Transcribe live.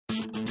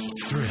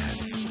Thread.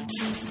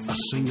 A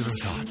singular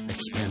thought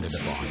expanded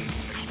upon.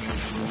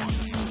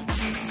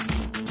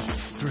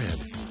 Thread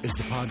is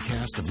the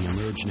podcast of the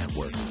Emerge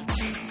Network.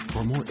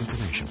 For more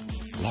information,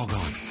 log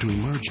on to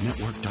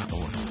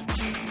emergenetwork.org.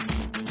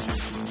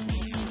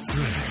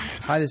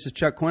 Thread. Hi, this is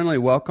Chuck Quinley.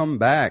 Welcome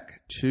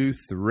back to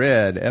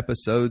Thread,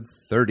 episode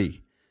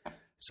 30.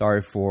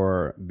 Sorry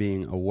for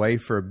being away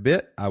for a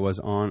bit. I was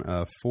on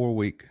a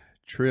 4-week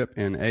trip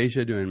in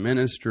Asia doing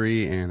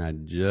ministry, and I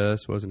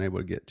just wasn't able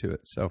to get to it.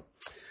 So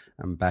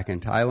I'm back in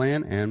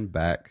Thailand and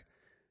back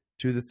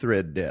to the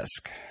Thread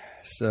desk.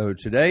 So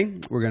today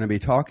we're going to be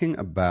talking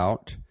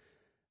about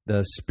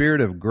the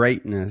spirit of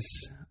greatness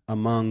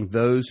among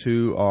those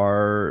who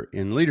are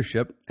in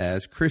leadership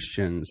as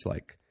Christians,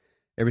 like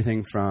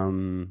everything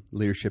from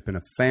leadership in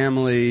a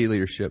family,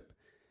 leadership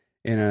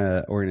in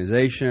an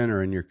organization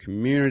or in your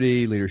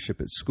community, leadership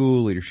at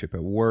school, leadership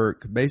at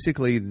work.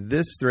 Basically,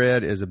 this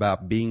thread is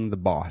about being the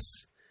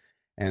boss.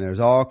 And there's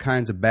all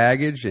kinds of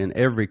baggage in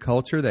every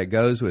culture that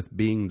goes with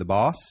being the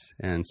boss.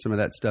 And some of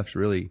that stuff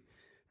really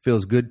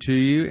feels good to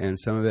you, and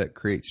some of it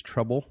creates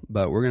trouble.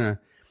 But we're going to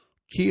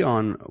key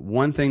on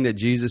one thing that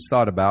Jesus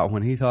thought about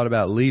when he thought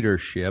about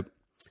leadership.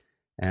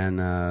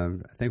 And I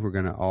think we're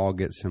going to all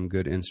get some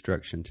good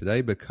instruction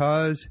today,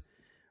 because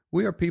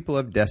we are people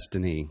of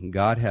destiny.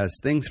 God has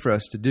things for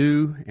us to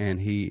do, and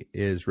He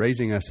is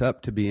raising us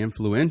up to be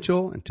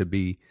influential and to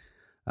be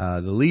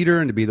the leader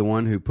and to be the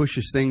one who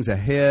pushes things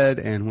ahead.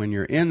 And when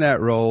you're in that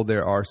role,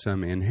 there are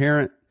some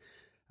inherent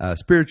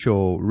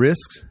spiritual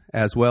risks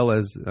as well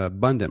as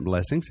abundant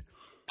blessings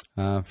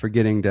for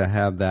getting to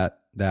have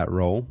that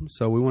role.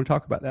 So we want to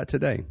talk about that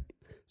today.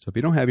 So if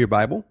you don't have your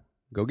Bible,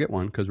 go get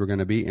one, because we're going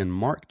to be in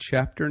Mark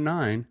chapter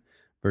 9,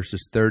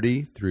 verses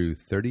 30 through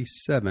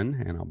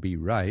 37, and I'll be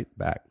right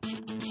back.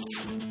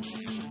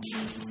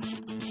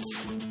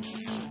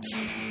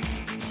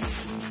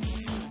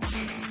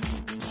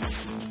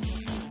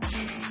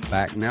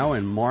 Back now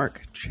in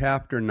Mark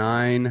chapter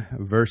 9,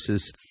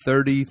 verses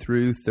 30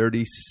 through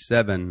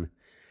 37.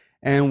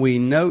 And we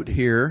note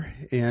here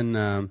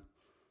in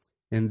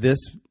this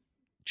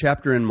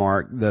chapter in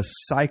Mark the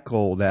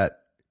cycle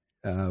that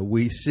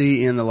we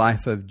see in the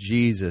life of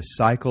Jesus,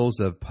 cycles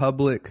of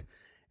public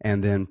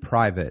and then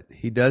private.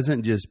 He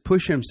doesn't just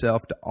push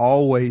himself to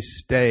always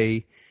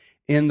stay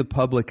in the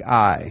public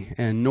eye,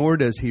 and nor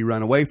does he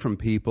run away from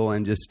people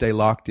and just stay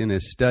locked in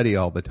his study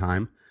all the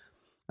time.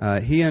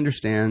 He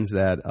understands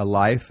that a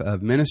life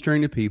of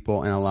ministering to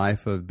people and a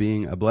life of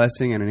being a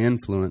blessing and an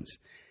influence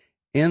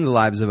in the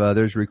lives of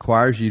others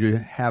requires you to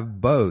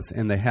have both,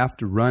 and they have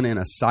to run in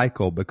a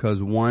cycle,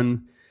 because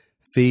one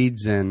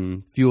feeds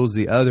and fuels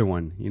the other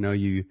one. You know,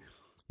 you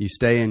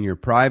stay in your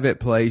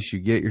private place, you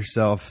get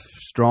yourself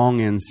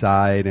strong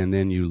inside, and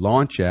then you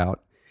launch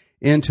out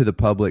into the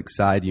public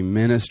side. You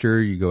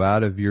minister, you go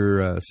out of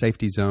your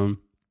safety zone,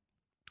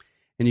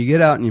 and you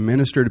get out and you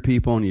minister to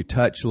people and you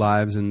touch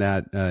lives, and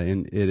that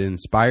it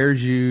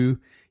inspires you.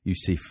 You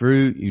see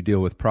fruit, you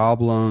deal with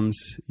problems,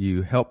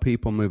 you help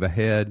people move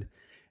ahead,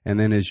 and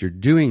then as you're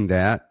doing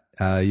that,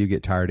 you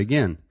get tired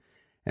again.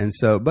 And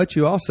so, but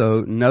you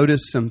also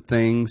notice some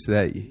things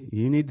that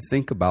you need to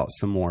think about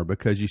some more,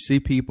 because you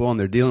see people and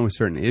they're dealing with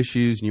certain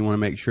issues, and you want to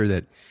make sure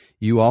that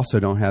you also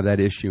don't have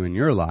that issue in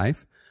your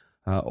life.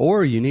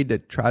 Or you need to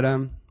try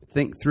to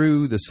think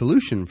through the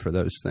solution for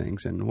those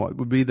things and what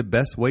would be the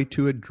best way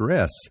to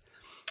address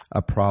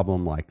a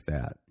problem like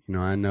that. You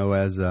know, I know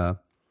as a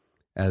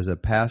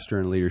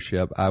pastor in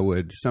leadership, I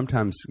would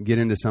sometimes get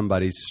into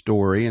somebody's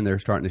story, and they're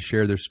starting to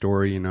share their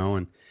story, you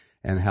know,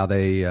 and how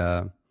they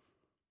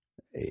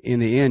in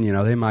the end, you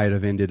know, they might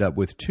have ended up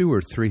with 2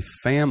 or 3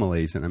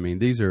 families. And I mean,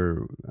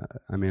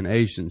 I'm in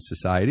Asian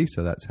society,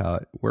 so that's how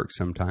it works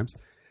sometimes.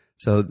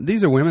 So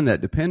these are women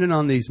that depended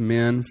on these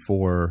men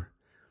for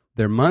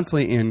their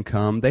monthly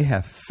income. They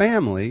have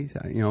family,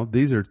 you know,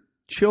 these are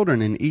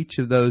children in each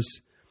of those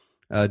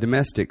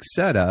domestic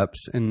setups.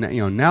 And,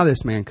 you know, now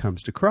this man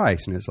comes to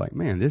Christ, and it's like,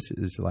 man, this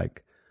is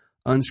like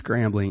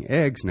unscrambling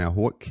eggs now.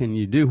 What can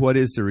you do? What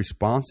is the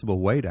responsible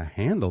way to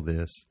handle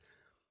this?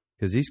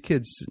 Because these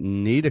kids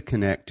need to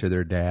connect to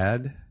their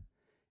dad,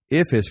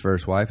 if his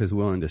first wife is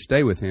willing to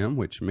stay with him,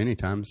 which many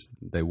times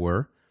they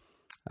were,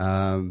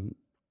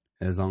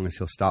 as long as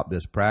he'll stop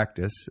this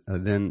practice.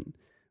 Then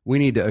we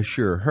need to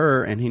assure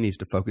her, and he needs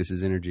to focus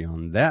his energy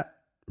on that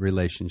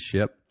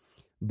relationship.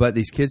 But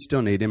these kids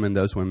still need him, and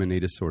those women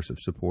need a source of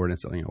support. And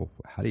so, you know,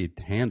 how do you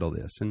handle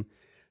this? And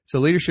so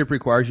leadership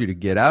requires you to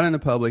get out in the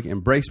public,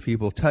 embrace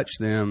people, touch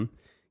them,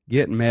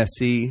 get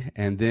messy,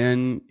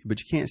 but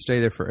you can't stay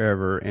there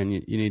forever, and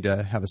you need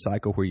to have a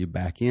cycle where you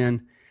back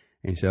in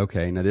and you say,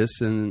 okay, now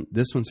this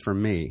one's for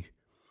me.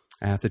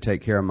 I have to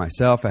take care of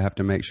myself. I have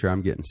to make sure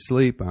I'm getting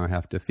sleep. I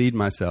have to feed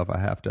myself. I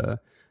have to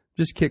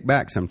just kick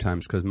back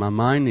sometimes, because my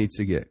mind needs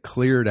to get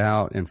cleared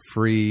out and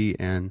free,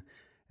 and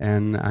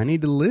I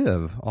need to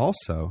live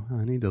also.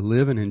 I need to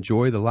live and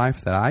enjoy the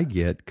life that I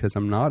get, because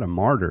I'm not a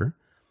martyr.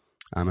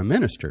 I'm a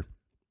minister.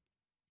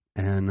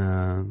 And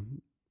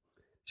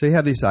so you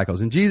have these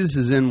cycles, and Jesus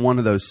is in one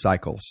of those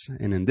cycles.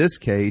 And in this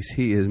case,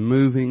 he is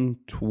moving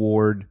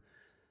toward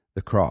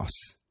the cross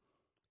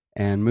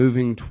and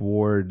moving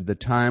toward the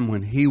time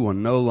when he will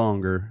no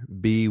longer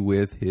be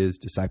with his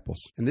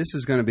disciples. And this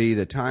is going to be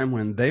the time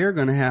when they are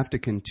going to have to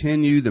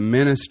continue the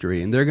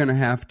ministry, and they're going to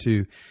have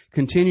to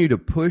continue to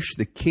push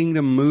the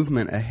kingdom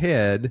movement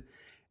ahead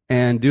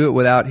and do it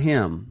without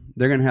him.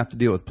 They're going to have to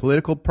deal with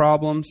political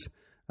problems,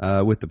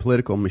 with the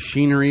political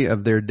machinery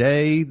of their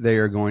day. They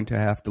are going to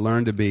have to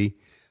learn to be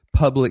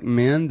public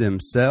men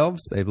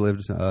themselves. They've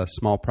lived a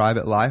small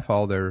private life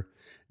all their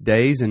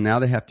days, and now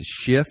they have to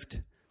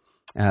shift.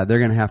 They're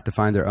going to have to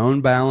find their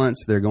own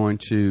balance. They're going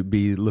to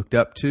be looked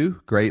up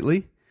to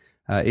greatly.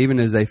 Even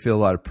as they feel a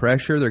lot of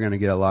pressure, they're going to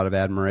get a lot of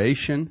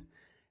admiration,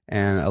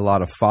 and a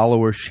lot of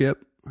followership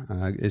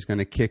is going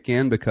to kick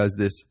in, because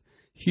this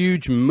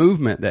huge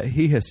movement that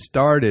he has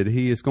started,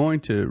 he is going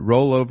to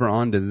roll over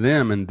onto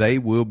them, and they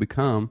will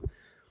become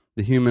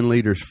the human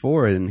leaders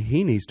for it, and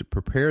he needs to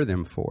prepare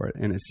them for it.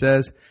 And it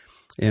says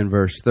in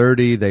verse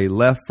 30, they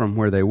left from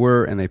where they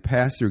were and they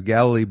passed through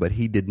Galilee, but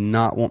he did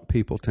not want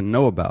people to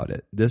know about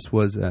it. This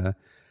was a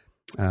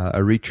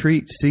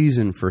retreat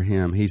season for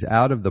him. He's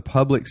out of the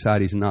public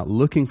side. He's not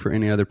looking for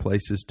any other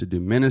places to do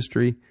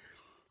ministry.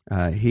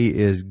 He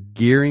is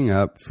gearing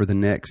up for the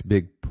next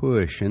big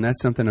push. And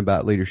that's something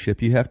about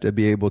leadership. You have to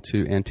be able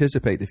to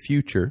anticipate the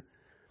future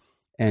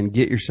and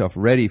get yourself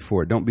ready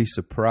for it. Don't be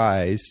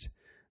surprised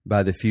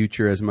by the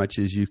future as much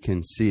as you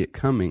can see it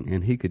coming.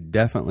 And he could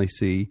definitely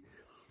see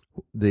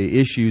the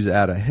issues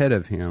out ahead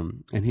of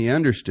him. And he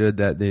understood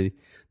that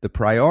the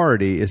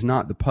priority is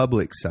not the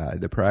public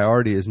side. The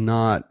priority is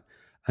not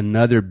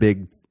another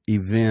big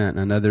event,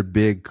 another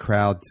big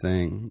crowd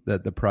thing.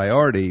 That the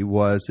priority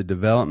was the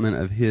development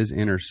of his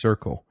inner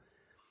circle.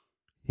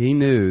 He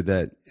knew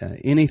that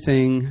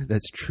anything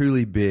that's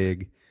truly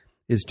big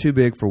is too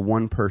big for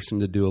one person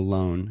to do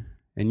alone.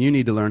 And you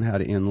need to learn how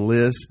to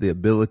enlist the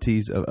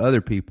abilities of other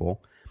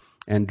people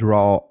and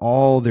draw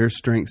all their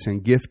strengths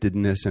and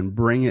giftedness and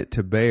bring it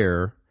to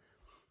bear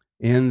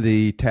in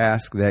the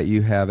task that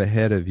you have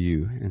ahead of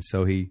you. And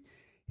so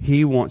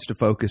he wants to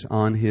focus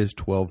on his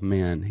 12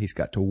 men. He's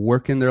got to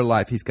work in their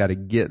life. He's got to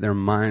get their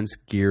minds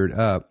geared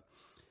up,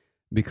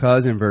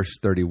 because in verse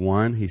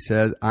 31, he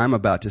says, I'm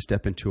about to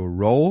step into a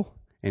role.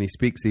 And he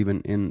speaks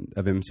even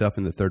of himself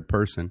in the third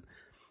person.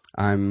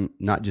 I'm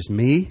not just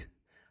me.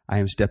 I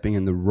am stepping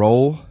in the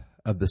role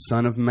of the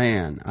Son of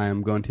Man. I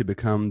am going to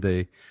become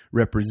the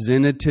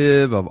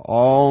representative of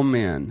all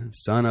men,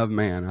 Son of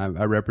Man.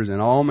 I represent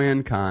all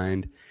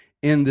mankind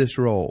in this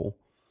role.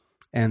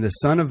 And the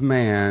Son of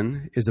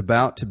Man is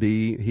about to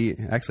be,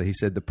 he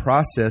said the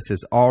process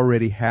is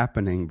already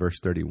happening, verse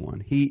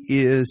 31. He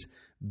is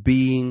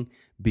being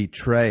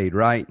betrayed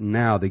right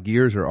now. The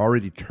gears are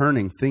already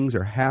turning. Things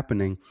are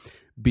happening.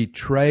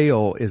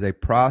 Betrayal is a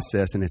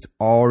process, and it's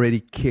already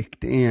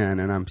kicked in,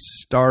 and I'm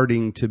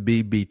starting to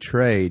be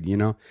betrayed. You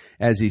know,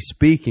 as he's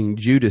speaking,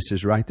 Judas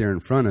is right there in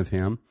front of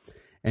him.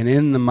 And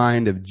in the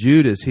mind of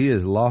Judas, he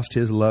has lost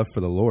his love for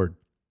the Lord.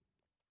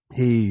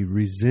 He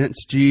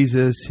resents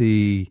Jesus.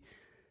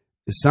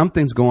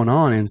 Something's going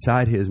on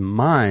inside his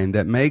mind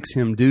that makes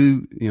him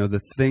do,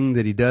 the thing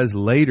that he does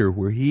later,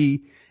 where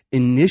he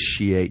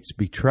initiates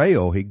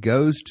betrayal. He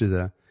goes to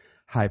the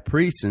high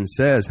priest and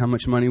says, how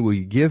much money will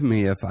you give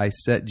me if I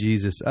set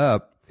Jesus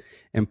up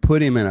and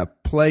put him in a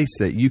place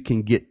that you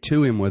can get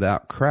to him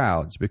without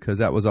crowds? Because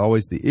that was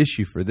always the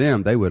issue for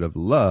them. They would have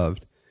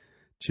loved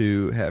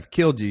to have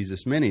killed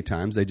Jesus many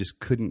times. They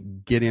just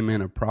couldn't get him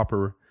in a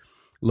proper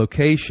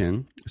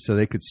location so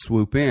they could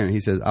swoop in. He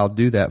says, I'll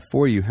do that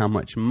for you. How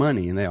much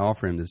money? And they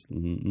offer him this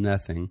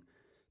nothing,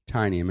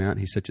 tiny amount.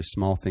 He's such a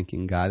small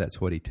thinking guy. That's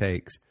what he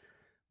takes.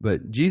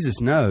 But Jesus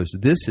knows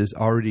this is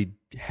already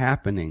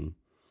happening.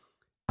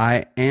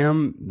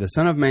 The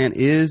Son of Man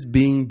is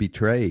being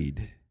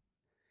betrayed,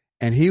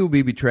 and he will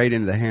be betrayed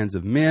into the hands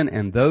of men,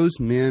 and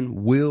those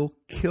men will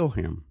kill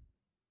him.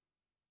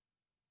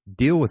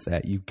 Deal with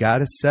that. You've got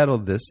to settle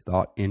this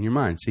thought in your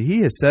mind. See,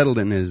 he has settled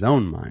in his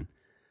own mind.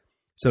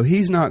 So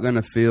he's not going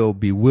to feel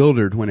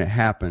bewildered when it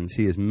happens.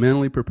 He is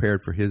mentally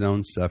prepared for his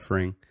own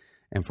suffering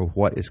and for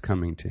what is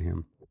coming to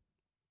him.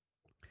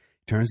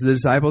 He turns to the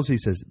disciples. He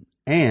says,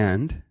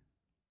 and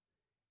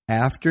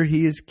after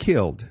he is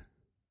killed,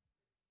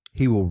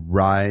 he will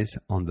rise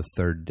on the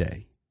third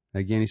day.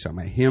 Again, he's talking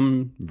about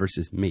him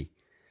versus me.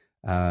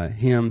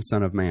 Him,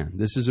 Son of Man.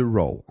 This is a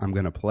role. I'm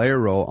going to play a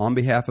role on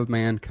behalf of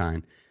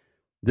mankind.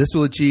 This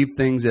will achieve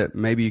things that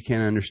maybe you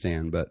can't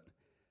understand, but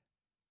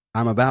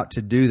I'm about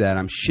to do that.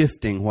 I'm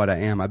shifting what I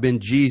am. I've been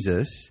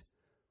Jesus.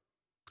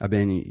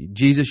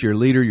 Your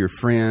leader, your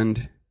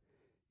friend,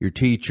 your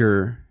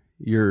teacher,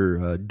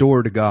 your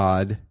door to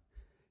God,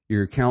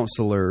 your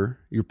counselor,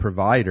 your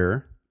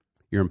provider,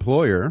 your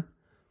employer.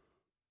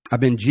 I've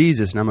been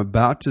Jesus, and I'm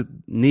about to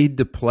need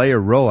to play a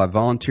role. I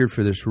volunteered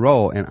for this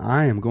role, and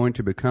I am going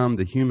to become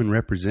the human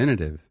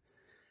representative.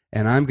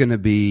 And I'm going to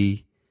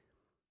be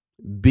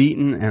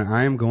beaten, and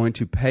I am going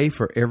to pay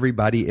for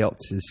everybody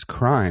else's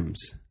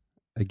crimes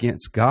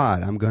against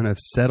God. I'm going to have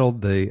settled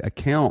the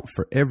account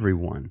for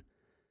everyone.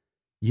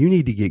 You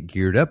need to get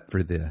geared up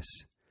for this.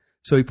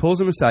 So he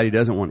pulls him aside. He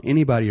doesn't want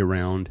anybody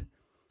around.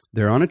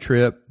 They're on a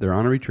trip, they're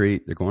on a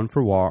retreat, they're going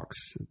for walks,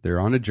 they're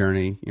on a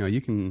journey.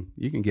 You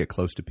can get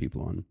close to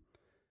people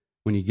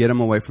when you get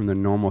them away from the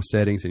normal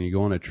settings and you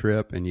go on a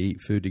trip and you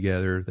eat food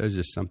together. There's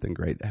just something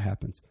great that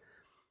happens.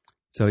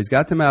 So he's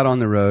got them out on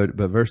the road,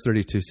 but verse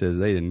 32 says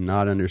they did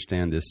not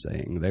understand this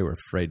saying. They were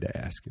afraid to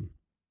ask him.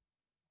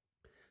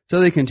 So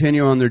they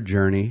continue on their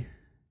journey,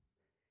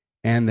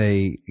 and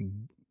they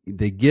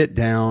get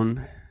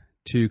down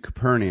to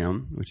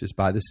Capernaum, which is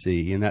by the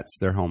sea, and that's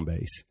their home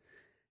base.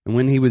 And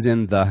when he was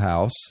in the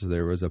house,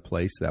 there was a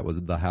place that was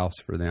the house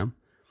for them,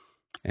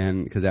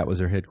 and because that was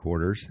their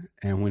headquarters.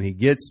 And when he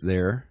gets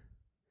there,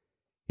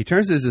 he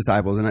turns to his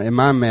disciples, and in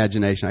my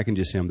imagination, I can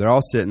just see them. They're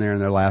all sitting there,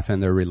 and they're laughing.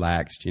 They're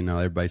relaxed.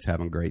 Everybody's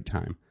having a great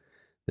time.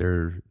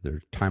 Their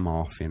time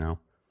off,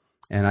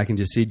 And I can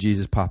just see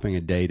Jesus popping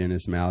a date in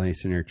his mouth, and he's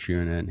sitting there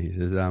chewing it. And he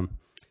says,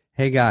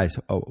 hey, guys,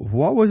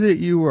 what was it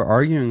you were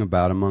arguing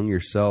about among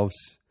yourselves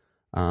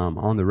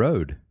on the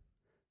road?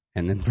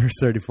 And then verse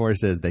 34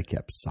 says they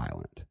kept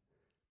silent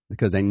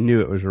because they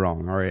knew it was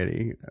wrong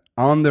already.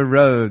 On the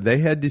road, they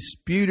had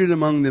disputed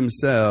among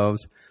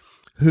themselves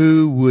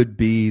who would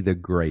be the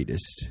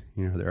greatest.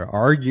 They're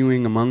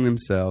arguing among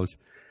themselves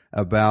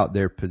about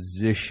their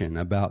position,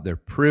 about their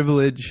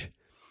privilege,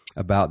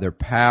 about their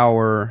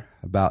power,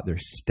 about their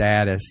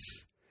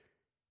status.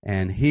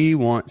 And he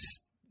wants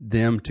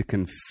them to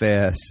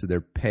confess their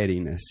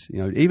pettiness.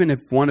 Even if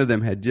one of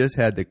them had just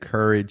had the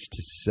courage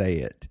to say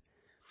it,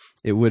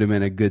 it would have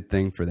been a good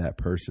thing for that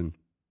person.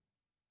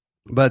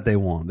 But they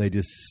won't. They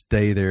just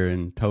stay there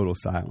in total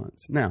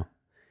silence. Now,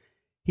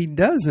 he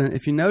doesn't,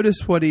 if you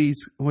notice what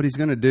he's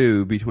going to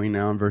do between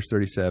now and verse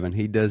 37,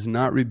 he does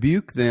not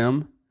rebuke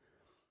them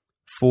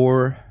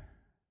for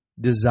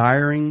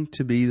desiring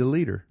to be the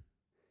leader.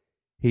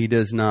 He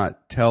does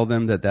not tell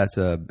them that that's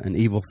an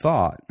evil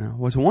thought. Now,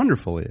 what's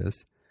wonderful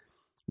is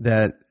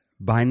that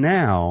by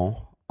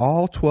now,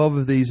 all 12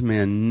 of these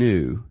men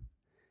knew,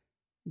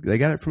 they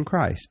got it from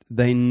Christ.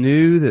 They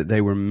knew that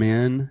they were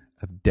men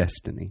of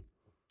destiny.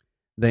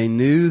 They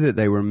knew that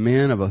they were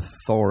men of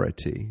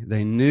authority.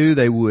 They knew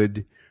they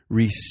would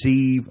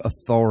receive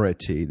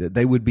authority, that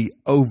they would be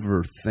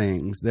over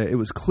things, that it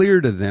was clear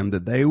to them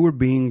that they were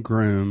being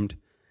groomed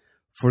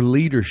for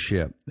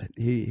leadership. That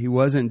he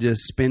wasn't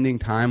just spending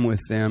time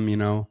with them,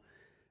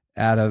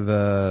 out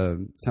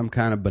of some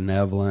kind of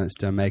benevolence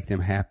to make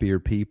them happier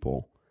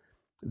people.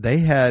 They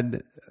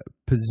had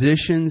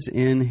positions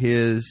in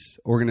his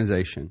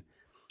organization.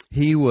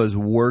 He was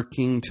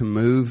working to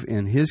move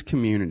in his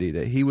community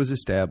that he was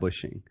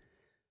establishing,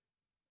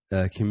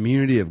 a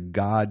community of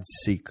God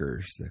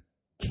seekers, the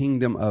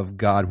kingdom of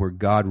God where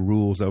God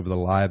rules over the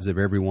lives of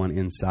everyone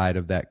inside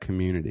of that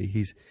community.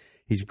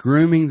 He's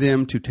grooming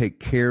them to take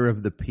care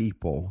of the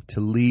people, to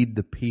lead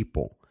the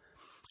people.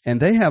 And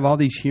they have all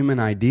these human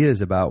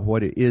ideas about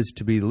what it is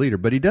to be the leader,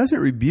 but he doesn't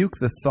rebuke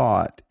the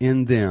thought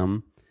in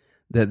them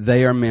that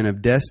they are men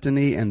of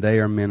destiny and they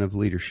are men of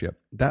leadership.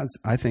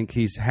 I think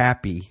he's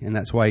happy, and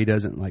that's why he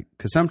doesn't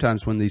because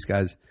sometimes when these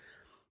guys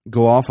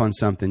go off on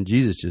something,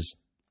 Jesus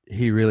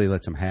he really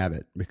lets them have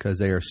it because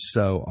they are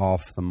so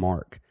off the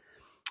mark.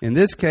 In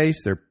this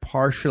case, they're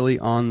partially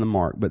on the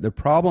mark, but the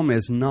problem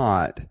is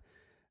not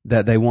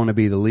that they want to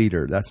be the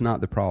leader. That's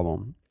not the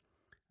problem.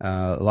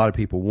 A lot of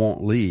people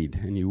won't lead,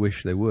 and you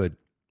wish they would.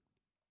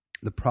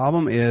 The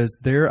problem is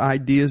their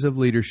ideas of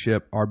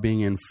leadership are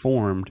being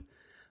informed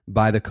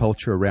by the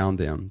culture around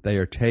them. They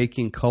are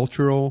taking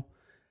cultural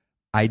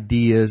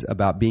ideas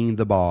about being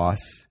the boss,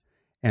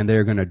 and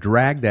they're going to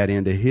drag that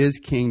into his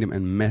kingdom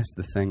and mess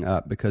the thing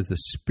up, because the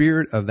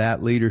spirit of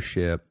that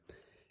leadership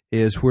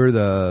is where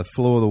the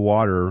flow of the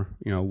water,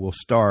 will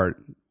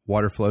start.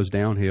 Water flows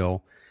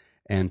downhill,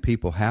 and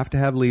people have to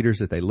have leaders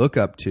that they look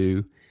up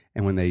to.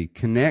 And when they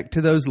connect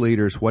to those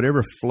leaders,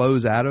 whatever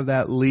flows out of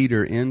that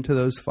leader into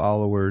those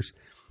followers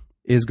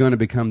is going to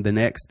become the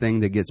next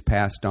thing that gets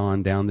passed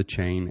on down the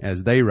chain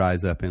as they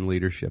rise up in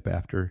leadership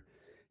after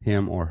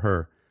him or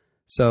her.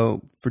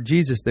 So for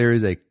Jesus, there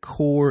is a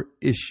core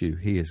issue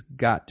he has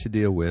got to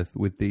deal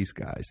with these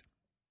guys.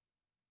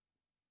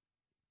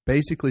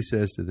 Basically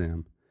says to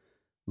them,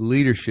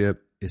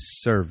 leadership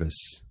is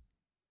service,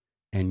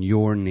 and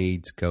your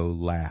needs go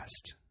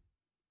last.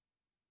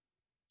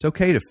 It's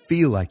okay to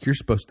feel like you're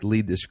supposed to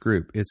lead this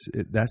group.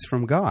 That's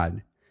from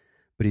God.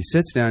 But he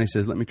sits down and he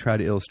says, let me try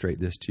to illustrate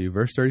this to you.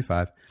 Verse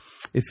 35,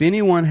 if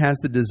anyone has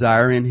the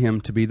desire in him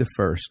to be the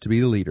first, to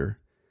be the leader,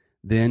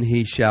 then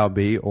he shall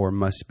be or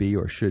must be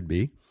or should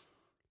be.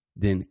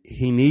 Then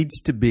he needs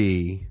to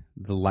be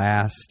the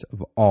last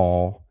of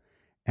all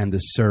and the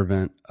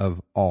servant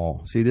of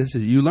all. See,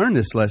 you learn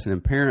this lesson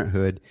in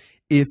parenthood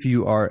if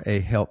you are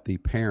a healthy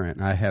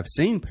parent. I have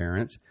seen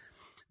parents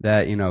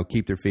that,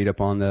 keep their feet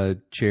up on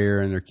the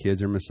chair and their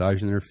kids are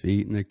massaging their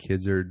feet and their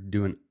kids are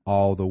doing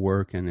all the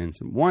work. And then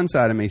one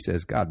side of me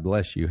says, God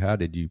bless you. How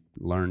did you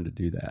learn to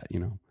do that?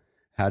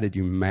 How did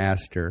you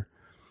master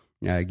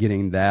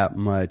getting that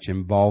much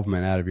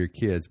involvement out of your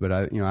kids? But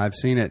I've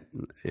seen it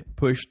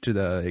pushed to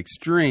the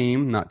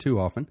extreme, not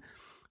too often,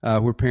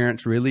 where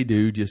parents really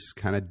do just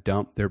kind of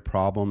dump their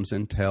problems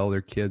and tell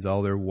their kids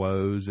all their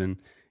woes and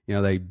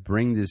they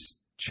bring this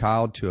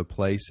child to a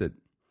place that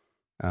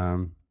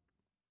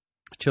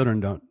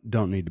children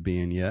don't need to be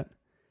in yet.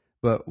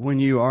 But when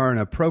you are an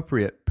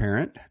appropriate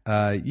parent,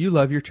 you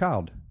love your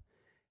child.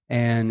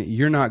 And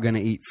you're not going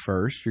to eat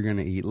first. You're going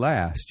to eat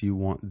last. You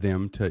want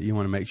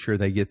to make sure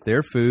they get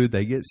their food,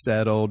 they get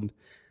settled,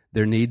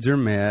 their needs are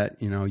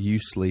met. You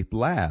sleep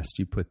last.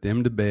 You put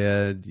them to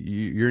bed.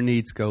 Your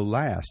needs go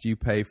last. You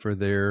pay for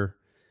their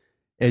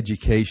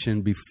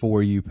education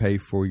before you pay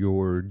for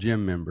your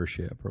gym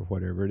membership or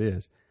whatever it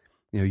is.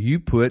 You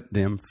put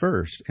them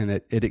first, and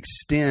it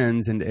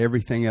extends into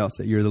everything else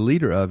that you're the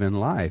leader of in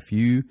life.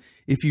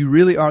 If you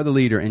really are the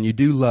leader and you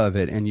do love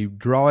it and you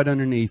draw it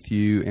underneath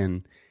you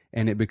and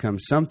it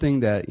becomes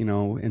something that,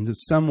 in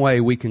some way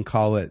we can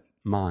call it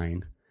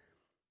mine.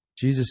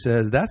 Jesus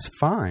says, that's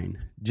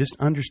fine. Just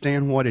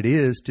understand what it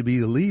is to be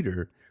the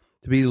leader.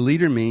 To be the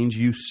leader means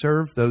you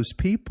serve those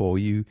people.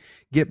 You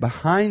get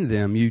behind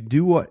them. You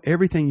do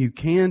everything you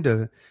can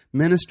to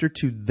minister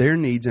to their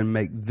needs and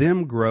make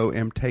them grow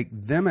and take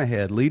them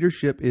ahead.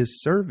 Leadership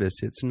is service.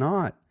 It's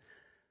not,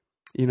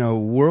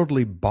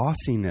 worldly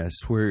bossiness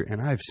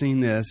and I've seen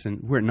this, and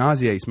where it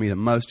nauseates me the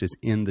most is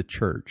in the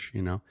church,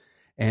 and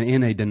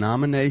in a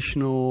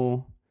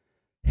denominational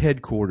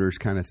headquarters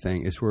kind of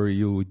thing is where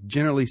you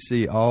generally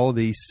see all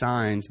these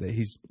signs that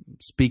he's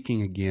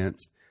speaking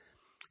against.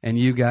 And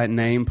you've got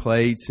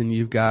nameplates, and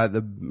you've got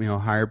the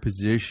higher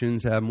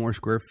positions have more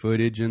square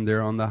footage, and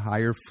they're on the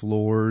higher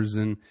floors.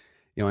 And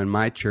in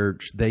my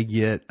church, they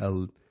get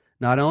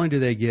not only do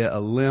they get a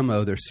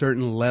limo, there's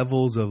certain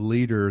levels of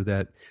leader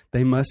that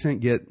they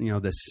mustn't get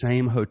the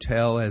same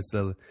hotel as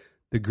the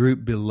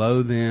group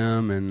below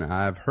them. And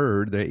I've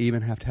heard they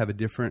even have to have a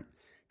different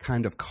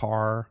kind of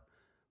car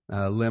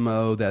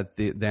limo than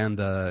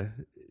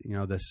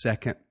the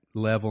second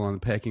level on the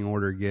pecking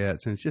order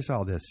gets. And it's just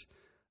all this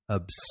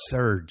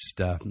absurd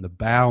stuff, and the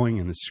bowing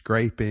and the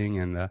scraping,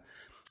 and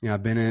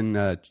I've been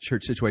in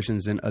church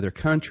situations in other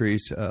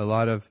countries. A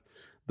lot of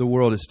the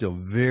world is still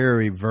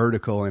very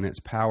vertical in its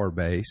power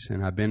base,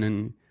 and I've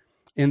been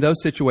in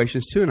those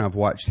situations too, and I've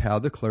watched how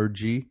the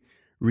clergy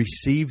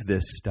receive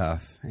this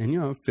stuff, and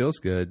it feels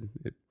good.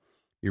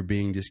 You're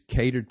being just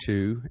catered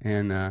to,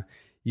 and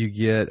you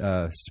get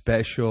a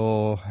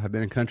special. I've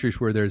been in countries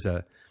where there's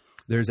a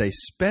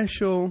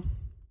special.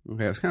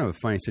 Okay, it was kind of a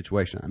funny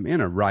situation. I'm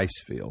in a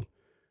rice field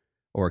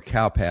or a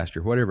cow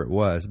pasture, whatever it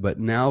was. But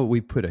now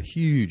we put a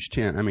huge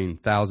tent. I mean,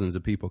 thousands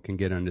of people can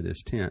get under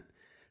this tent.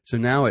 So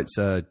now it's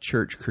a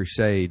church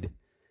crusade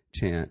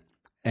tent.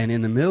 And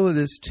in the middle of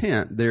this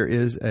tent,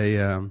 there's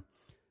a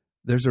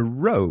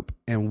rope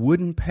and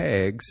wooden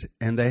pegs,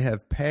 and they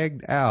have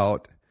pegged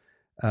out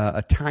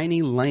a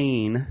tiny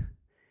lane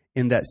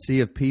in that sea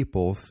of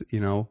people.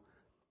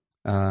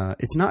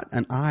 It's not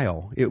an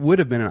aisle. It would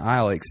have been an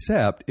aisle,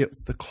 except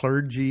it's the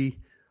clergy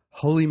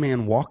holy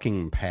man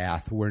walking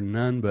path where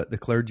none but the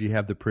clergy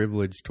have the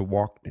privilege to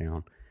walk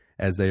down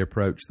as they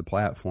approach the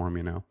platform,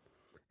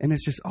 And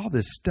it's just all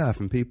this stuff,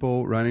 and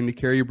people running to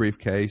carry your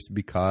briefcase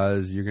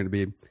because you're going to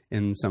be,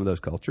 in some of those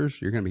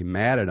cultures, you're going to be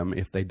mad at them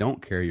if they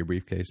don't carry your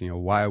briefcase.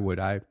 Why would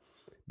I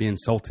be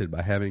insulted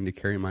by having to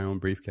carry my own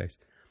briefcase?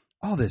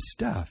 All this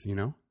stuff,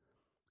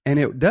 And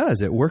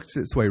it works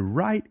its way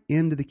right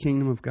into the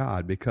kingdom of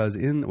God, because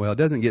it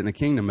doesn't get in the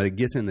kingdom, but it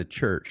gets in the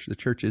church. The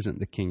church isn't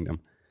the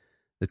kingdom.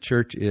 The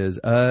church is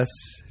us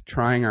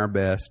trying our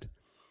best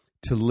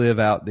to live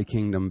out the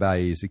kingdom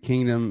values. The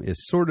kingdom is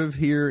sort of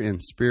here in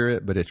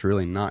spirit, but it's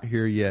really not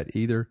here yet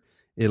either.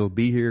 It'll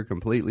be here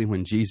completely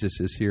when Jesus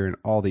is here, and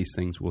all these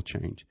things will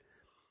change.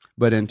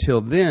 But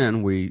until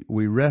then, we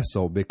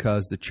wrestle,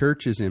 because the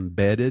church is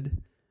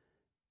embedded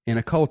in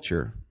a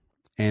culture.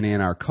 And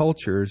in our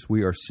cultures,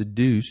 we are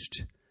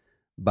seduced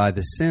by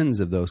the sins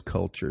of those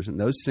cultures. And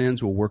those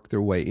sins will work their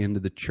way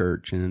into the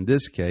church. And in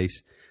this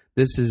case,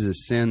 this is a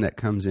sin that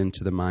comes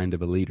into the mind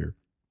of a leader.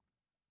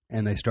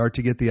 And they start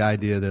to get the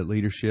idea that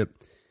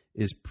leadership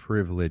is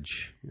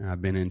privilege.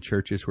 I've been in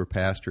churches where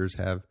pastors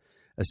have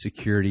a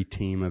security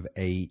team of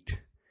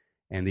 8,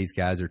 and these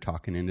guys are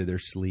talking into their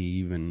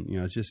sleeve, and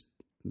it's just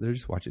they're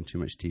just watching too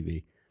much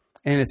TV.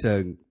 And it's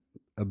a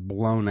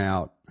blown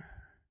out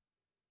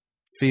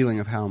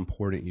feeling of how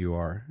important you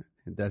are.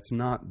 That's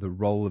not the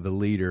role of a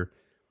leader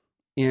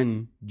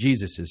in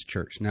Jesus's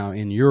church. Now,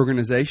 in your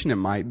organization, it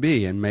might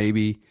be, and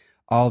maybe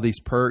all these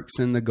perks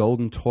and the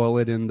golden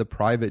toilet and the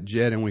private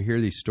jet, and we hear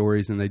these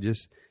stories, and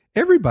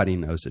everybody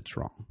knows it's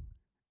wrong.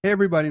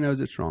 Everybody knows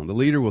it's wrong. The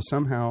leader will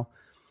somehow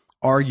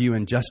argue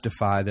and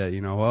justify that,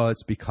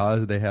 it's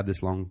because they have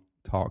this long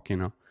talk,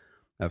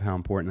 of how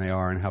important they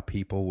are and how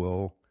people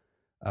will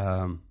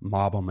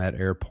mob them at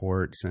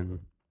airports and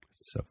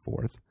so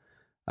forth.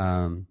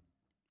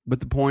 But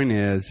the point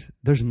is,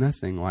 there's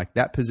nothing like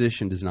that.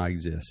 Position does not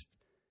exist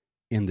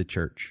in the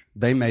church.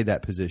 They made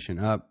that position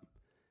up.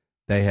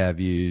 They have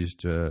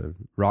used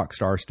rock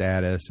star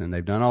status, and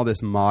they've done all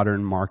this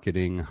modern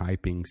marketing,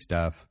 hyping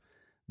stuff.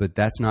 But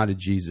that's not a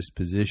Jesus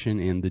position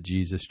in the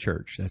Jesus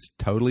church. That's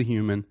totally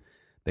human.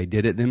 They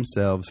did it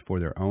themselves for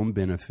their own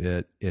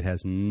benefit. It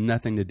has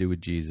nothing to do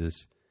with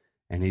Jesus.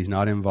 and he's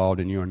not involved,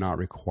 and you are not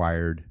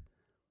required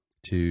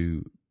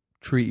to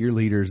treat your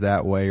leaders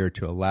that way or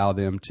to allow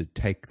them to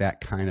take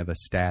that kind of a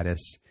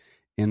status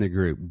in the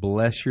group.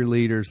 Bless your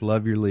leaders,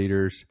 love your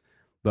leaders,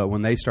 but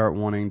when they start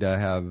wanting to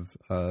have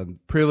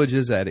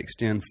privileges that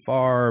extend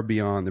far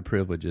beyond the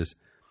privileges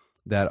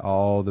that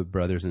all the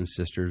brothers and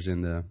sisters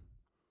in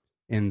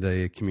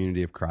the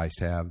community of Christ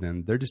have,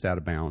 then they're just out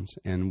of bounds,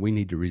 and we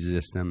need to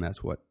resist them.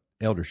 That's what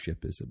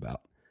eldership is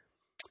about.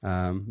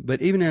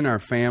 But even in our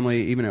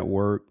family, even at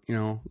work,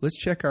 let's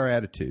check our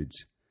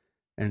attitudes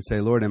and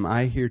say, Lord, am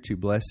I here to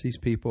bless these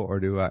people,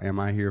 or am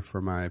I here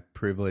for my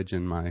privilege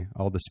and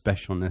all the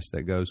specialness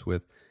that goes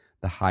with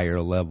the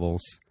higher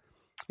levels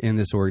in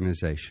this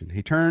organization?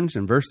 He turns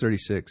in verse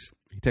 36,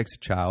 he takes a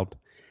child,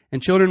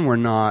 and children were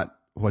not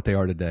what they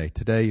are today.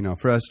 Today,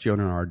 for us,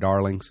 children are our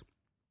darlings,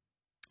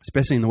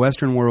 especially in the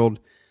Western world.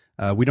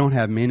 We don't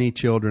have many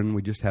children.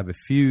 We just have a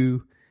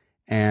few,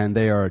 and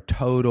they are a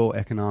total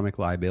economic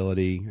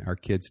liability. Our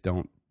kids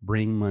don't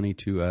bring money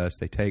to us.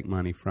 They take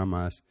money from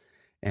us.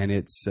 And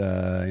it's,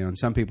 in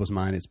some people's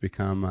mind, it's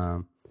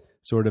become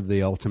sort of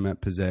the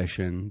ultimate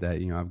possession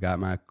that, I've got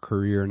my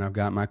career and I've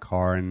got my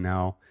car, and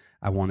now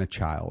I want a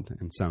child.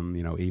 And some,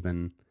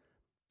 even,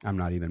 I'm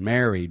not even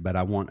married, but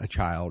I want a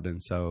child.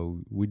 And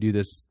so we do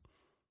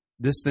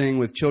this thing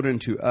with children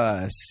to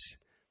us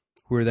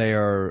where they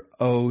are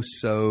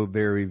so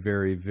very,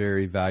 very,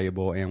 very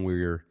valuable, and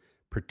we're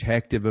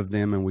protective of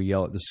them, and we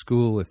yell at the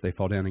school if they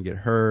fall down and get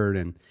hurt.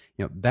 And,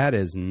 that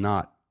is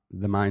not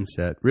the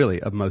mindset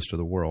really of most of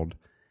the world.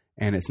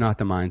 And it's not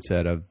the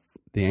mindset of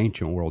the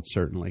ancient world,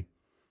 certainly,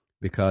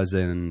 because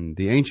in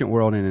the ancient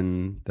world and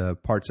in the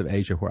parts of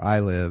Asia where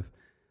I live,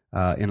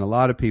 in a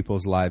lot of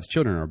people's lives,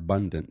 children are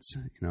abundance.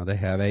 They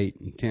have 8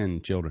 and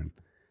 10 children,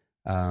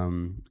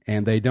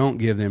 and they don't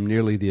give them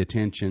nearly the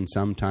attention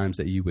sometimes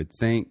that you would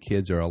think.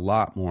 Kids are a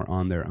lot more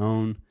on their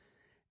own,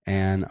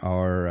 and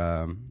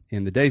are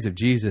in the days of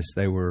Jesus,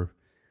 they were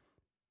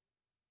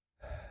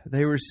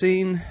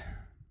seen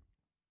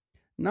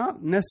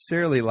not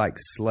necessarily like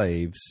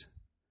slaves,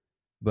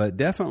 but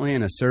definitely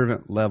in a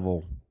servant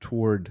level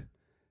toward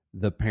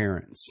the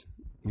parents.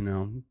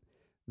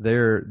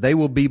 They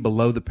will be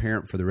below the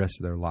parent for the rest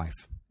of their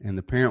life, and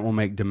the parent will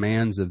make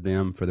demands of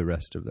them for the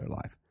rest of their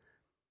life.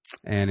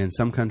 And in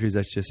some countries,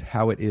 that's just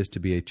how it is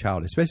to be a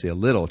child, especially a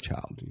little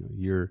child.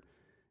 You're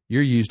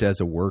used as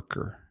a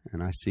worker,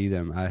 and I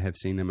have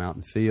seen them out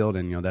in the field,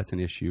 and that's an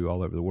issue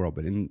all over the world.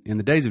 But in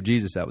the days of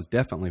Jesus, that was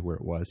definitely where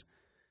it was.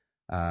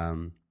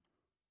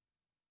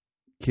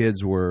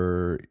 Kids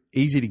were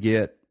easy to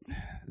get.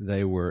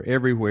 They were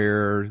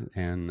everywhere,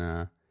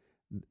 and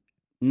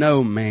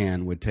no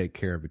man would take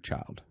care of a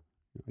child.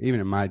 Even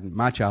in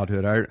my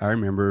childhood, I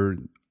remember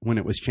when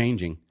it was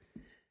changing,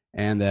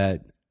 and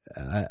that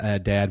a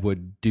dad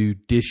would do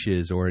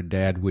dishes or a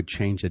dad would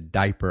change a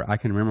diaper. I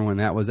can remember when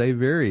that was a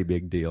very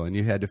big deal, and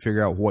you had to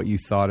figure out what you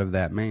thought of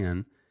that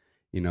man.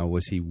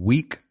 Was he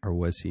weak, or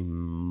was he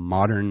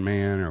modern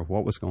man, or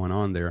what was going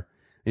on there?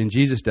 In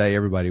Jesus' day,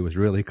 everybody was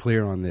really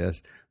clear on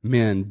this.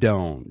 Men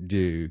don't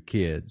do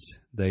kids.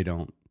 They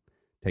don't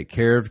take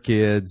care of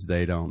kids.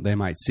 They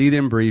might see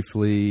them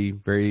briefly,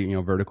 very,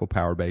 vertical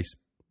power-based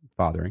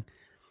fathering.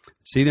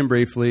 See them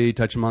briefly,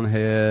 touch them on the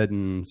head,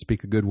 and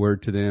speak a good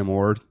word to them,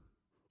 or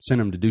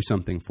send them to do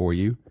something for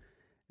you.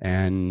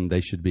 And they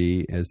should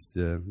be, as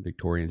the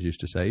Victorians used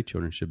to say,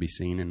 children should be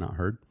seen and not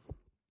heard.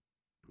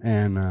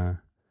 And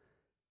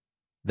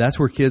that's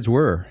where kids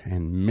were.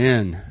 And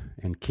men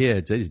and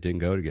kids, they just didn't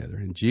go together.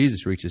 And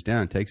Jesus reaches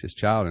down and takes his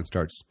child and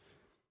starts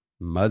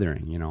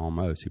mothering,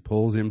 almost. He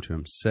pulls him to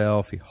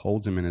himself. He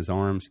holds him in his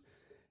arms,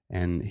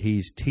 and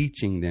he's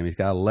teaching them. He's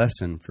got a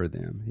lesson for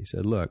them. He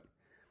said, look,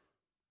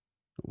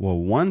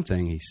 one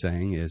thing he's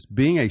saying is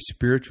being a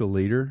spiritual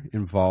leader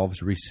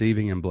involves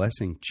receiving and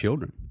blessing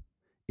children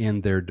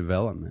in their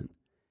development.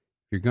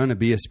 If you're going to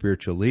be a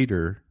spiritual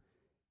leader,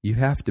 you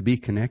have to be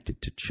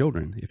connected to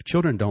children. If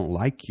children don't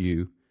like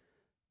you,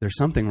 there's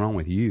something wrong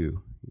with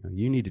you.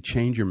 You need to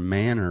change your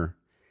manner.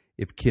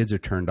 If kids are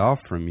turned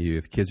off from you,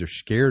 if kids are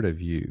scared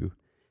of you,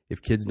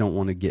 if kids don't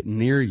want to get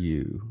near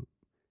you,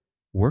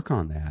 work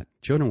on that.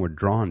 Children were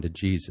drawn to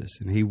Jesus,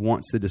 and he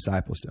wants the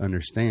disciples to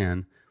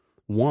understand,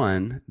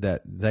 one,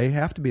 that they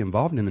have to be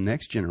involved in the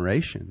next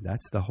generation.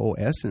 That's the whole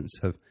essence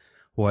of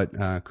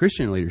what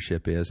Christian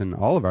leadership is, and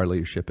all of our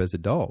leadership as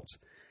adults.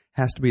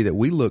 Has to be that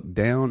we look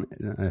down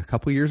a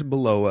couple years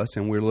below us,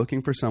 and we're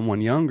looking for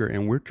someone younger,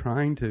 and we're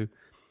trying to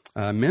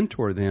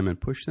mentor them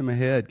and push them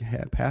ahead,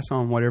 pass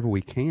on whatever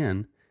we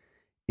can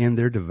in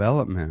their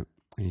development.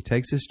 And he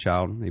takes this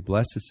child, and he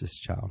blesses this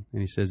child,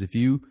 and he says, if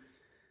you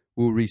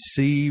will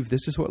receive,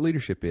 this is what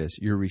leadership is.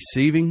 You're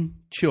receiving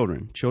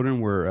children. Children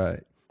were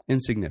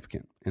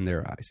insignificant in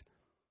their eyes.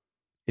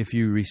 If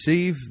you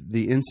receive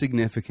the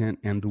insignificant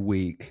and the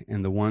weak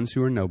and the ones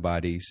who are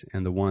nobodies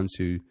and the ones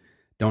who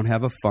don't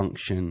have a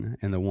function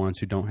and the ones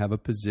who don't have a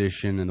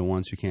position and the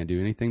ones who can't do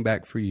anything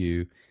back for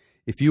you,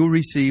 if you will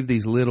receive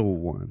these little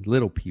ones,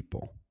 little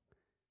people,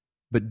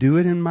 but do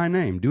it in my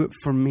name. Do it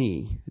for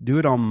me. Do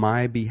it on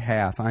my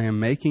behalf. I am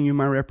making you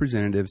my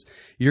representatives.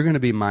 You're going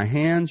to be my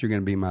hands. You're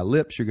going to be my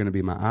lips. You're going to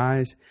be my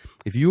eyes.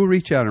 If you will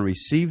reach out and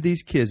receive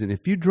these kids, and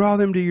if you draw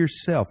them to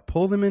yourself,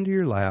 pull them into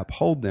your lap,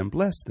 hold them,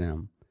 bless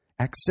them,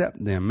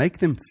 accept them, make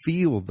them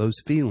feel those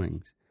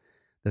feelings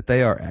that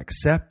they are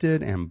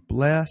accepted and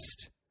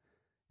blessed,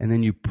 and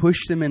then you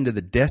push them into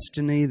the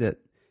destiny that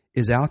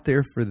is out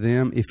there for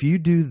them. If you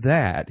do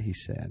that, he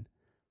said,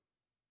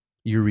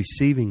 you're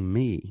receiving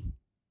me.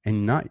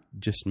 And not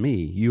just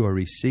me, you are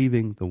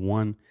receiving the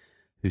one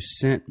who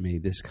sent me,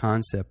 this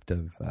concept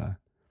of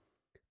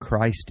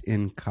Christ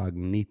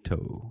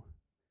incognito,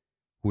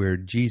 where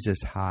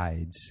Jesus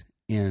hides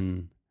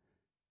in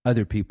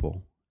other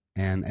people.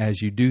 And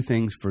as you do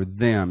things for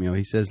them,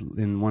 he says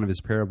in one of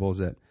his parables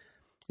that,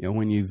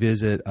 when you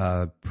visit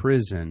a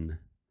prison,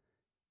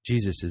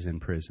 Jesus is in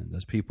prison.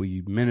 Those people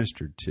you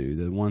ministered to,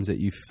 the ones that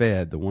you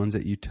fed, the ones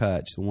that you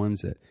touched, the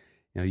ones that,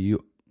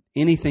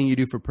 anything you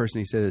do for a person,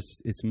 he said,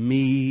 it's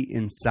me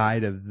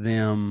inside of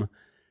them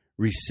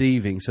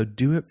receiving. So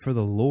do it for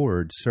the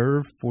Lord.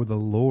 Serve for the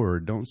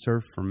Lord. Don't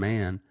serve for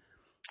man.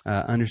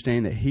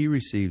 Understanding that he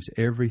receives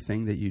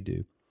everything that you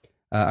do.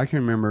 I can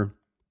remember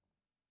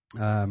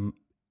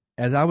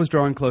as I was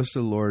drawing close to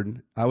the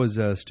Lord, I was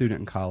a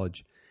student in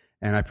college,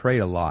 and I prayed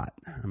a lot.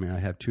 I mean,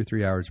 I'd have 2 or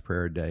 3 hours of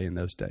prayer a day in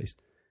those days.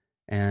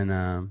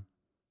 And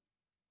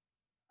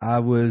I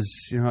was,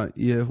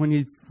 when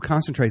you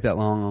concentrate that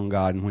long on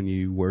God and when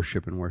you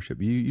worship,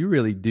 you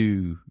really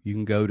do. You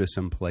can go to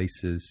some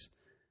places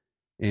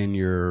in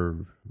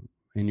your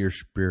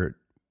spirit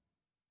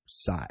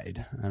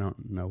side. I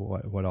don't know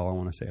what all I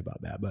want to say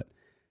about that, but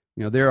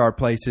there are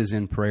places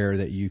in prayer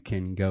that you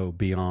can go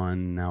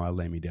beyond. Now I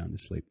lay me down to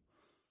sleep,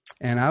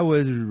 and I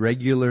was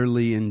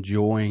regularly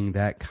enjoying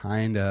that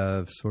kind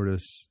of sort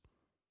of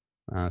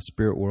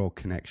spirit world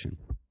connection.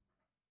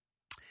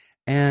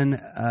 And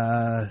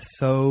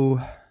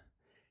so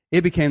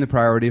it became the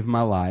priority of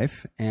my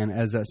life. And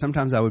as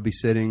sometimes I would be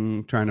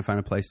sitting trying to find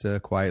a place to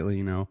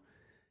quietly,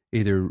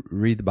 either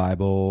read the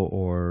Bible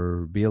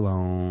or be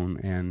alone.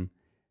 And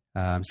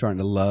I'm starting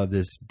to love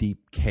this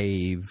deep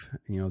cave,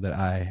 that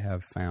I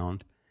have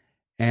found.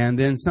 And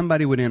then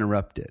somebody would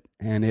interrupt it,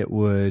 and it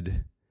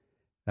would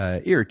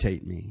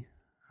irritate me.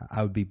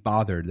 I would be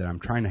bothered that I'm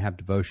trying to have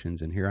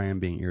devotions, and here I am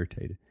being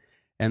irritated.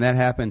 And that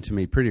happened to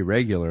me pretty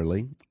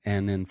regularly.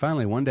 And then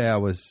finally, one day I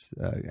was,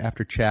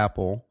 after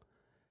chapel,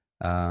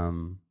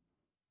 I'm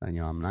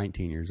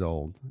 19 years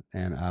old,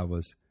 and I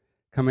was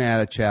coming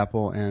out of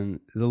chapel, and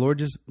the Lord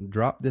just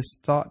dropped this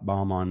thought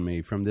bomb on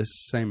me from this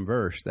same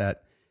verse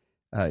that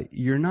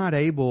you're not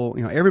able,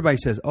 everybody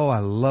says, oh, I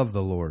love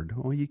the Lord.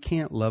 Well, you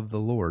can't love the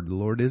Lord. The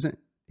Lord isn't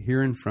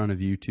here in front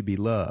of you to be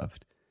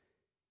loved.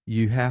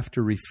 You have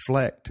to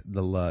reflect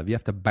the love. You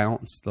have to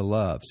bounce the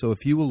love. So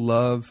if you will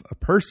love a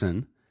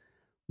person,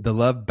 the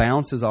love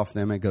bounces off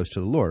them and it goes to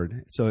the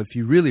Lord. So if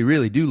you really,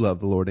 really do love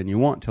the Lord and you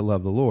want to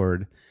love the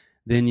Lord,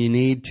 then you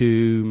need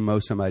to mow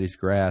somebody's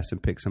grass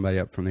and pick somebody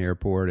up from the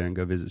airport and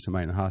go visit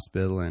somebody in the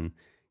hospital and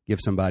give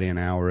somebody an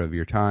hour of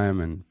your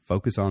time and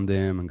focus on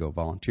them and go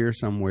volunteer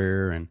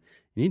somewhere. And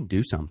you need to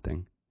do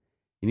something.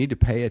 You need to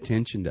pay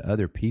attention to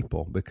other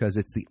people because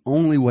it's the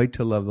only way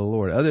to love the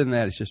Lord. Other than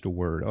that, it's just a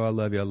word. Oh, I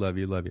love you, I love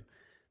you, I love you.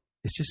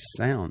 It's just a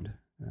sound.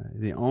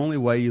 The only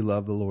way you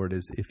love the Lord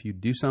is if you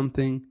do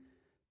something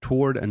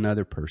toward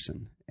another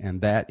person, and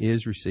that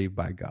is received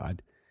by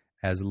God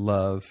as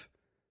love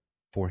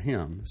for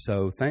him.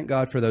 So thank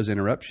God for those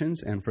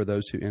interruptions and for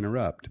those who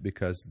interrupt,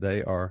 because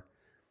they are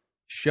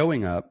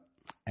showing up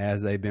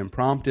as they've been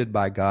prompted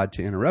by God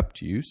to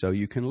interrupt you so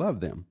you can love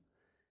them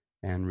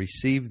and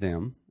receive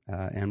them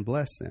and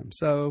bless them.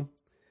 So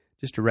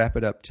just to wrap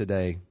it up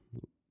today,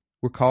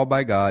 we're called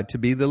by God to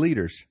be the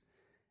leaders,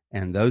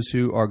 and those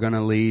who are going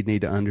to lead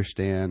need to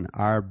understand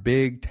our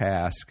big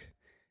task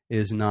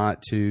is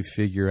not to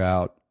figure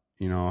out,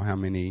 how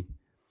many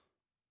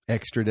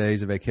extra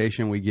days of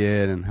vacation we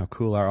get and how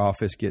cool our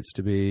office gets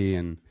to be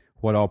and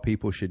what all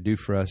people should do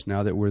for us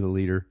now that we're the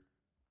leader.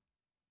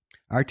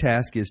 Our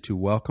task is to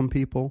welcome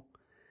people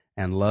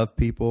and love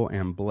people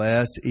and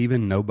bless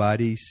even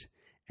nobodies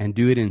and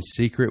do it in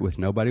secret with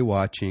nobody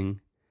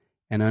watching,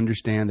 and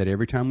understand that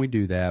every time we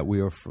do that,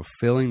 we are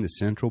fulfilling the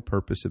central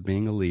purpose of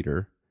being a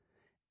leader,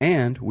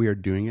 and we are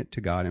doing it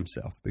to God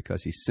himself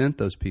because he sent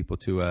those people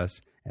to us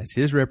as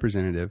his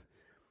representative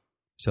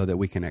so that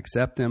we can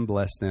accept them,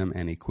 bless them,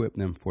 and equip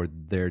them for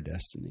their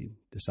destiny.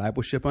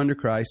 Discipleship under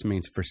Christ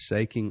means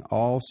forsaking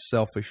all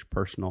selfish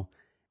personal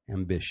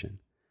ambition.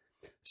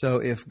 So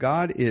if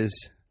God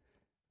is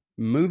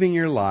moving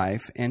your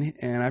life, and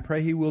I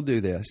pray he will do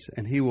this,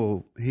 and he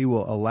will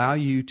allow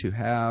you to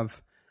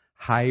have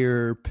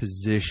higher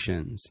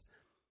positions.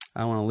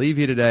 I want to leave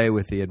you today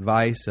with the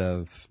advice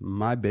of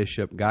my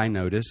bishop, Guy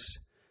Notice,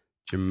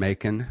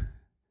 Jamaican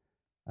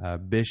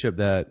bishop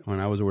that when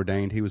I was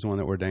ordained, he was the one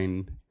that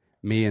ordained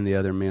me and the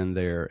other men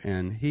there.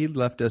 And he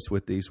left us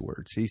with these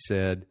words. He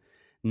said,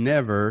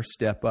 never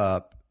step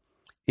up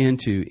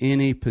into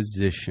any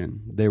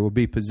position. There will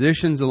be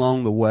positions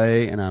along the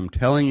way, and I'm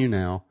telling you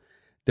now,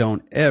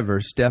 don't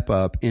ever step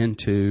up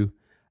into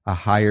a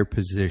higher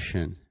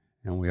position.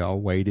 And we all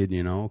waited,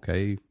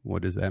 okay,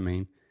 what does that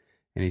mean?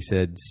 And he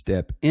said,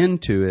 step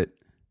into it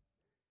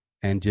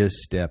and just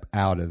step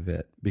out of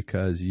it,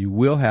 because you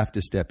will have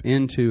to step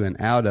into and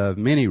out of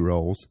many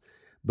roles.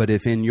 But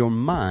if in your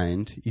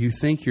mind you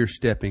think you're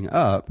stepping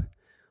up,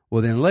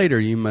 well, then later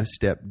you must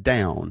step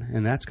down,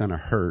 and that's going to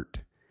hurt.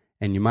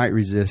 And you might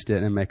resist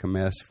it and make a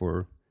mess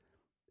for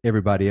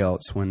everybody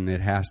else when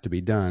it has to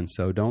be done.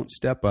 So don't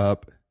step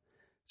up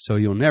so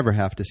you'll never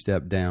have to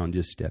step down.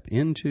 Just step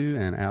into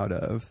and out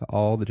of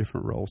all the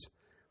different roles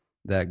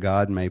that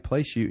God may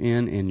place you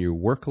in your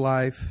work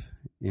life,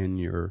 in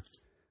your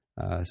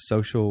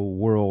social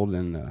world,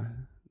 and the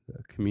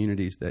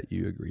communities that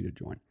you agree to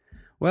join.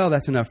 Well,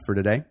 that's enough for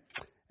today.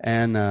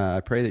 And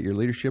I pray that your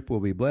leadership will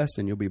be blessed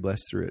and you'll be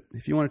blessed through it.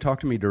 If you want to talk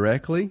to me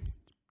directly,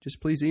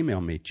 just please email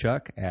me,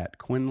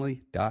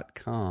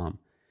 chuck@quinley.com.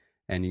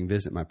 And you can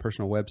visit my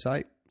personal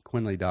website,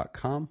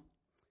 quinley.com.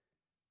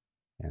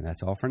 And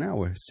that's all for now.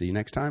 We'll see you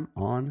next time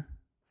on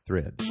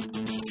Thread.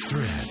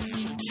 Thread.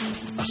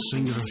 A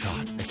singular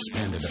thought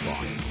expanded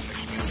upon.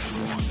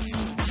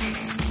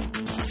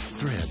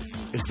 Thread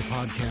is the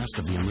podcast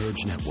of the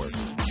Emerge Network.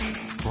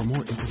 For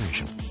more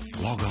information,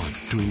 log on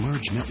to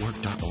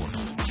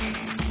emergenetwork.org.